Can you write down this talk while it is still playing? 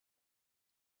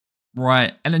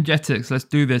Right, energetics, let's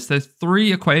do this. There's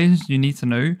 3 equations you need to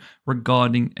know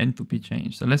regarding enthalpy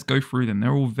change. So let's go through them.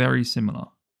 They're all very similar.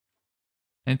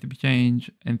 Enthalpy change,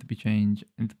 enthalpy change,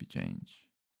 enthalpy change.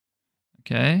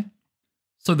 Okay.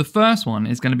 So the first one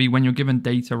is going to be when you're given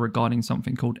data regarding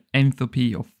something called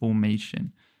enthalpy of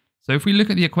formation. So if we look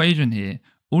at the equation here,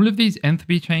 all of these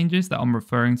enthalpy changes that I'm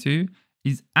referring to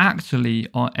is actually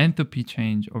our enthalpy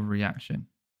change of reaction.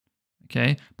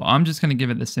 Okay, but I'm just going to give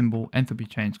it the symbol enthalpy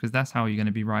change because that's how you're going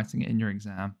to be writing it in your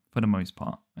exam for the most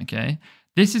part. Okay,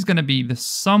 this is going to be the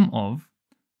sum of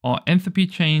our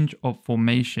enthalpy change of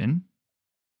formation,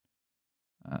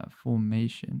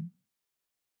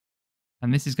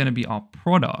 and this is going to be our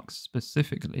products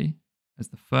specifically as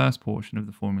the first portion of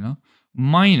the formula,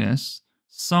 minus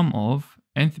sum of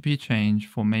enthalpy change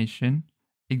formation,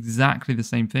 exactly the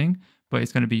same thing, but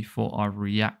it's going to be for our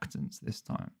reactants this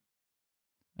time.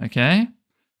 Okay,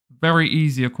 very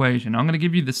easy equation. I'm going to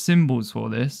give you the symbols for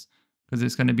this because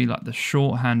it's going to be like the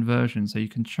shorthand version. So you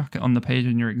can chuck it on the page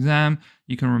in your exam.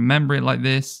 You can remember it like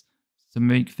this to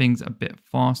make things a bit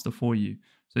faster for you.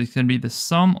 So it's going to be the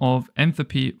sum of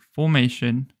enthalpy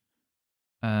formation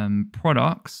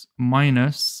products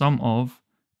minus sum of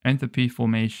enthalpy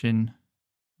formation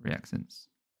reactants.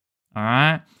 All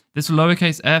right. This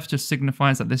lowercase f just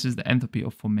signifies that this is the enthalpy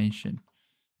of formation.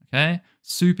 Okay,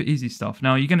 super easy stuff.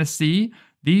 Now you're going to see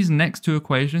these next 2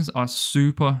 equations are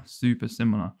super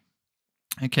similar.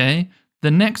 Okay,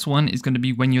 the next one is going to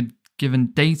be when you're given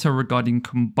data regarding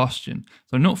combustion.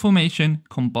 So not formation,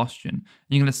 combustion. And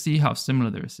you're going to see how similar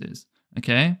this is.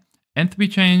 Okay, enthalpy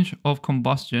change of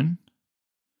combustion.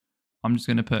 I'm just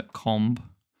going to put comb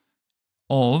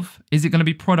of, is it going to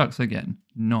be products again?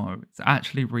 No, it's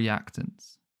actually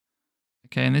reactants.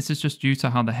 Okay, and this is just due to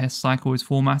how the Hess cycle is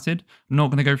formatted. I'm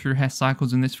not going to go through Hess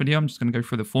cycles in this video. I'm just going to go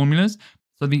through the formulas.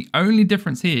 So the only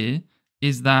difference here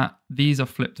is that these are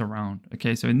flipped around.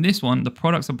 Okay, so in this one, the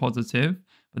products are positive,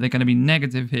 but they're going to be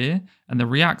negative here. And the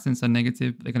reactants are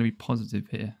negative, but they're going to be positive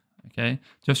here. Okay,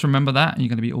 just remember that and you're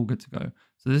going to be all good to go.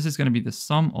 So this is going to be the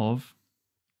sum of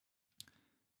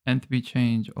enthalpy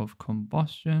change of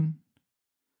combustion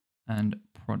and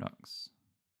products.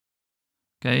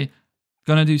 Okay.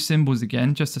 Gonna do symbols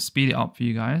again just to speed it up for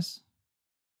you guys.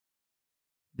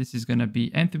 This is gonna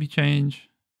be enthalpy change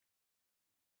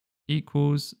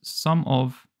equals sum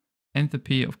of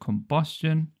enthalpy of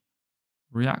combustion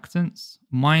reactants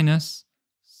minus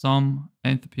sum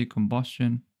enthalpy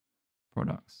combustion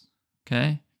products.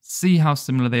 Okay, see how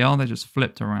similar they are, they're just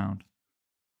flipped around.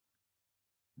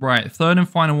 Right, third and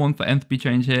final one for enthalpy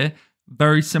change here.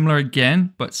 Very similar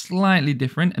again, but slightly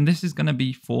different. And this is going to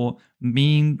be for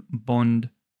mean bond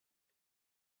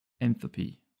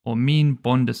enthalpy or mean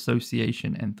bond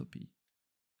association enthalpy,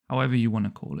 however you want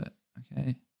to call it.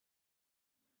 Okay.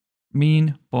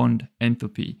 Mean bond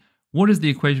enthalpy. What does the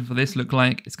equation for this look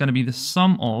like? It's going to be the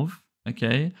sum of,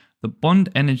 okay, the bond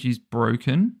energies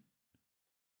broken.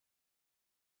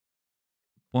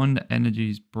 Bond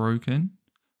energies broken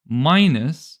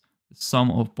minus the sum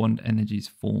of bond energies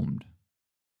formed.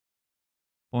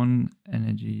 Bond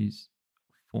energies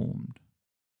formed.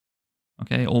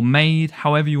 Okay, or made,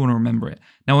 however you want to remember it.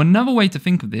 Now, another way to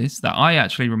think of this that I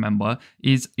actually remember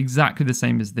is exactly the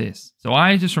same as this. So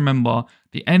I just remember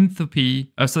the enthalpy,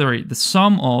 the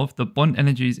sum of the bond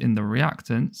energies in the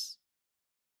reactants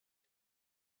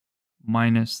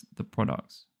minus the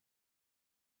products.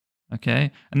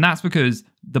 Okay, and that's because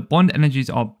the bond energies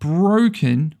are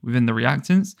broken within the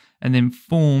reactants and then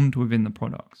formed within the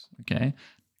products. Okay,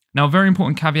 now very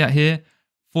important caveat here,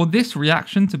 for this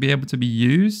reaction to be able to be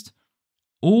used,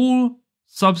 all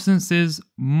substances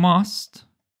must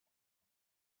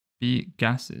be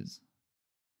gases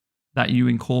that you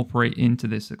incorporate into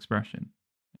this expression.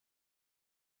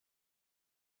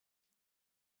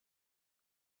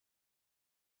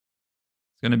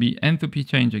 It's going to be enthalpy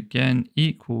change again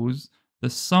equals the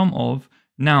sum of,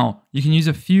 now you can use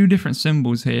a few different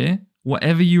symbols here.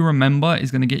 Whatever you remember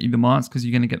is going to get you the marks because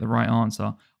you're going to get the right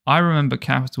answer. I remember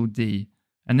capital D,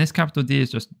 and this capital D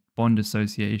is just bond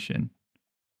association.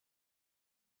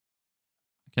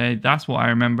 Okay, that's what I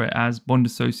remember it as, bond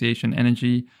association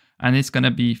energy. And it's going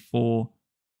to be for,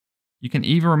 you can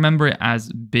either remember it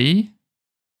as B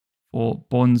for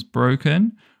bonds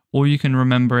broken, or you can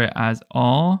remember it as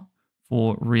R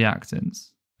for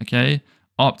reactants. Okay,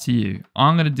 up to you.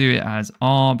 I'm going to do it as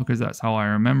R because that's how I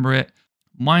remember it,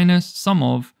 minus sum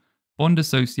of bond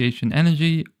association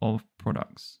energy of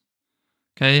products.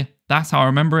 Okay, that's how I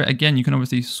remember it. Again, you can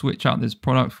obviously switch out this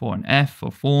product for an F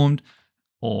for formed,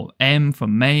 or M for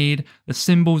made. The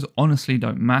symbols honestly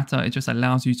don't matter. It just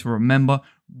allows you to remember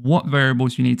what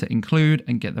variables you need to include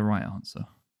and get the right answer.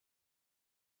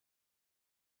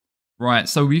 Right,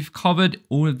 so we've covered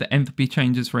all of the enthalpy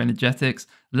changes for energetics.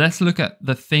 Let's look at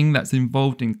the thing that's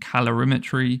involved in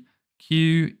calorimetry.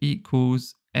 Q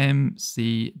equals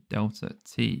mc delta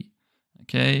T.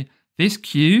 Okay, this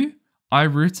Q,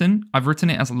 I've written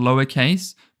it as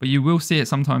lowercase, but you will see it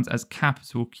sometimes as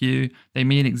capital Q. They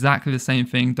mean exactly the same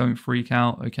thing, don't freak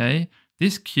out, okay?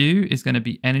 This Q is going to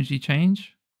be energy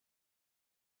change,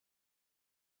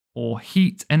 or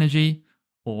heat energy,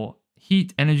 or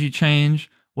heat energy change,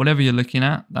 whatever you're looking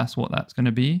at, that's what that's going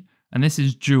to be. And this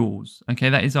is joules, okay?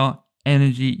 That is our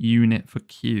energy unit for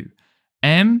Q.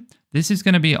 M, this is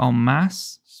going to be our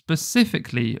mass,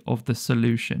 specifically of the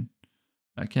solution,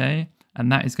 okay?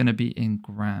 And that is going to be in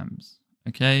grams,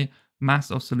 okay?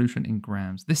 Mass of solution in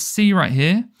grams. This C right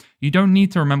here, you don't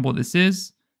need to remember what this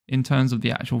is in terms of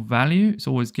the actual value. It's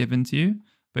always given to you,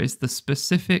 but it's the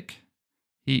specific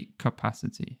heat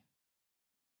capacity.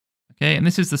 Okay, and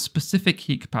this is the specific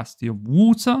heat capacity of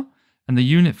water, and the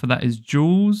unit for that is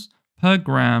joules per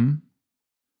gram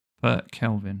per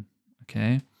Kelvin.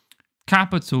 Okay,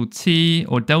 capital T,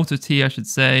 or delta T, I should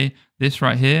say, this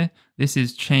right here, this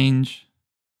is change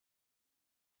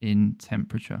in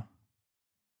temperature.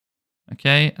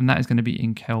 Okay, and that is going to be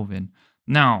in Kelvin.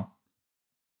 Now,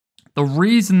 the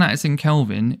reason that it's in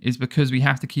Kelvin is because we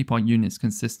have to keep our units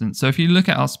consistent. So if you look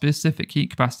at our specific heat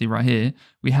capacity right here,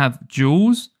 we have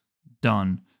joules,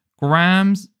 done,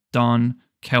 grams, done,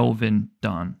 Kelvin,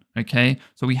 done. Okay,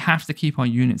 so we have to keep our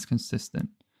units consistent.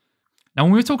 Now,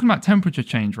 when we're talking about temperature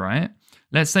change, right?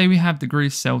 Let's say we have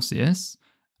degrees Celsius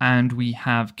and we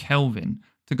have Kelvin.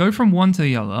 To go from one to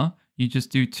the other, you just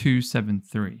do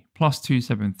 273 plus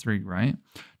 273, right?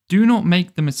 Do not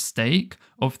make the mistake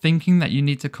of thinking that you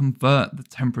need to convert the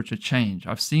temperature change.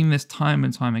 I've seen this time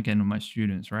and time again with my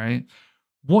students, right?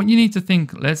 What you need to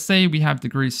think, let's say we have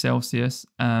degrees Celsius.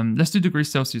 Let's do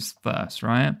degrees Celsius first,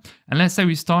 right? And let's say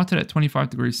we started at 25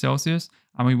 degrees Celsius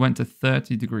and we went to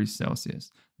 30 degrees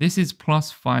Celsius. This is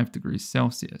plus 5 degrees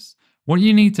Celsius. What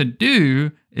you need to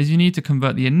do is you need to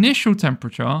convert the initial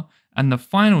temperature and the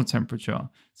final temperature.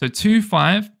 So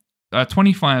 25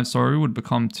 would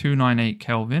become 298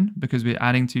 Kelvin because we're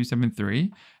adding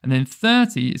 273. And then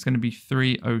 30 is going to be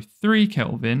 303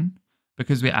 Kelvin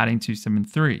because we're adding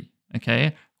 273.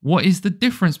 Okay, what is the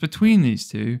difference between these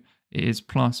two? It is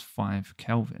plus 5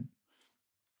 Kelvin.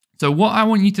 So what I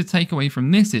want you to take away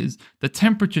from this is the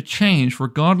temperature change,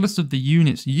 regardless of the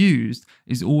units used,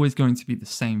 is always going to be the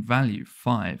same value,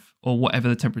 5, or whatever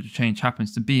the temperature change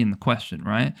happens to be in the question,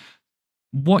 right?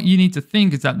 What you need to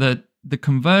think is that the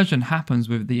conversion happens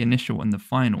with the initial and the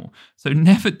final. So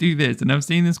never do this, and I've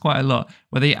seen this quite a lot,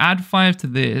 where they add 5 to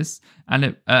this,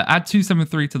 and add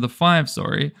 273 to the 5,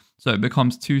 sorry, so it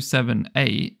becomes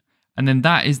 278, and then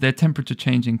that is their temperature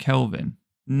change in Kelvin.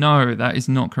 No, that is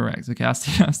not correct, okay?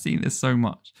 I've seen this so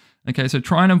much. Okay, so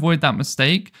try and avoid that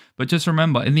mistake, but just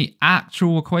remember, in the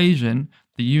actual equation,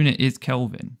 the unit is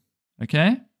Kelvin,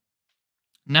 okay?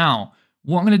 Now,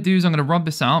 what I'm going to do is I'm going to rub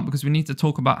this out because we need to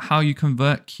talk about how you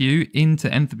convert Q into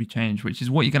enthalpy change, which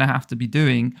is what you're going to have to be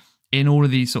doing in all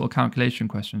of these sort of calculation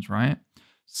questions, right?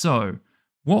 So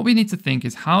what we need to think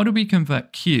is, how do we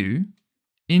convert Q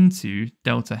into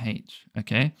delta H,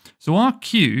 okay? So our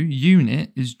Q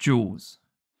unit is joules.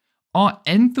 Our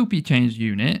enthalpy change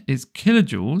unit is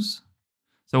kilojoules.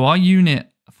 So our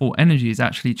unit for energy is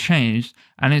actually changed,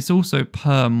 and it's also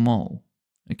per mole,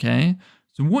 okay?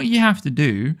 So what you have to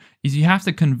do is you have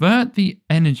to convert the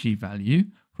energy value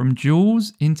from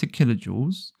joules into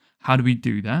kilojoules. How do we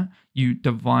do that? You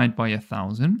divide by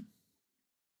 1,000.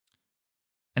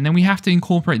 And then we have to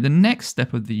incorporate the next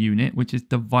step of the unit, which is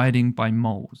dividing by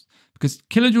moles. Because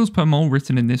kilojoules per mole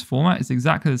written in this format is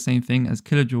exactly the same thing as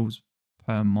kilojoules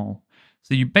per mole.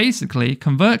 So you basically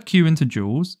convert Q into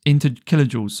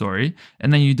kilojoules, sorry,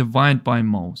 and then you divide by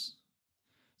moles.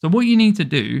 So what you need to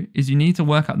do is you need to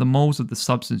work out the moles of the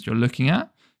substance you're looking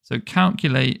at. So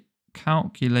calculate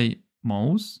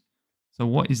moles. So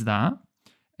what is that?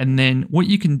 And then what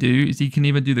you can do is you can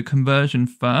either do the conversion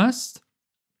first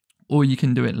or you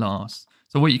can do it last.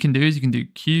 So what you can do is you can do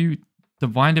Q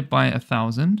divided by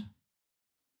 1,000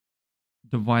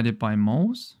 divided by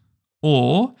moles,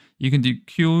 or you can do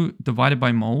Q divided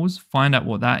by moles, find out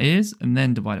what that is, and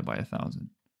then divide it by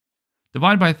 1,000.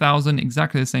 Divided by 1,000,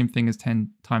 exactly the same thing as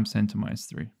 10 times 10 to minus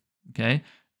 3, okay?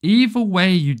 Either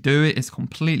way you do it is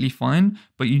completely fine,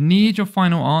 but you need your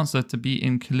final answer to be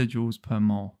in kilojoules per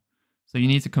mole. So you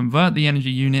need to convert the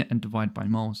energy unit and divide by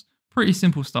moles. Pretty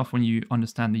simple stuff when you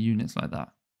understand the units like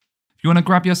that. If you want to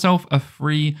grab yourself a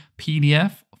free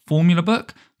PDF formula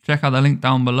book, check out the link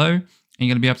down below, and you're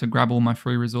going to be able to grab all my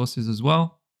free resources as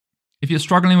well. If you're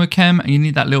struggling with chem and you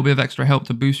need that little bit of extra help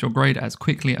to boost your grade as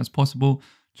quickly as possible,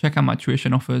 check out my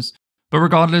tuition offers. But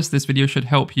regardless, this video should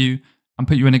help you and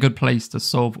put you in a good place to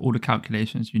solve all the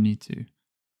calculations you need to.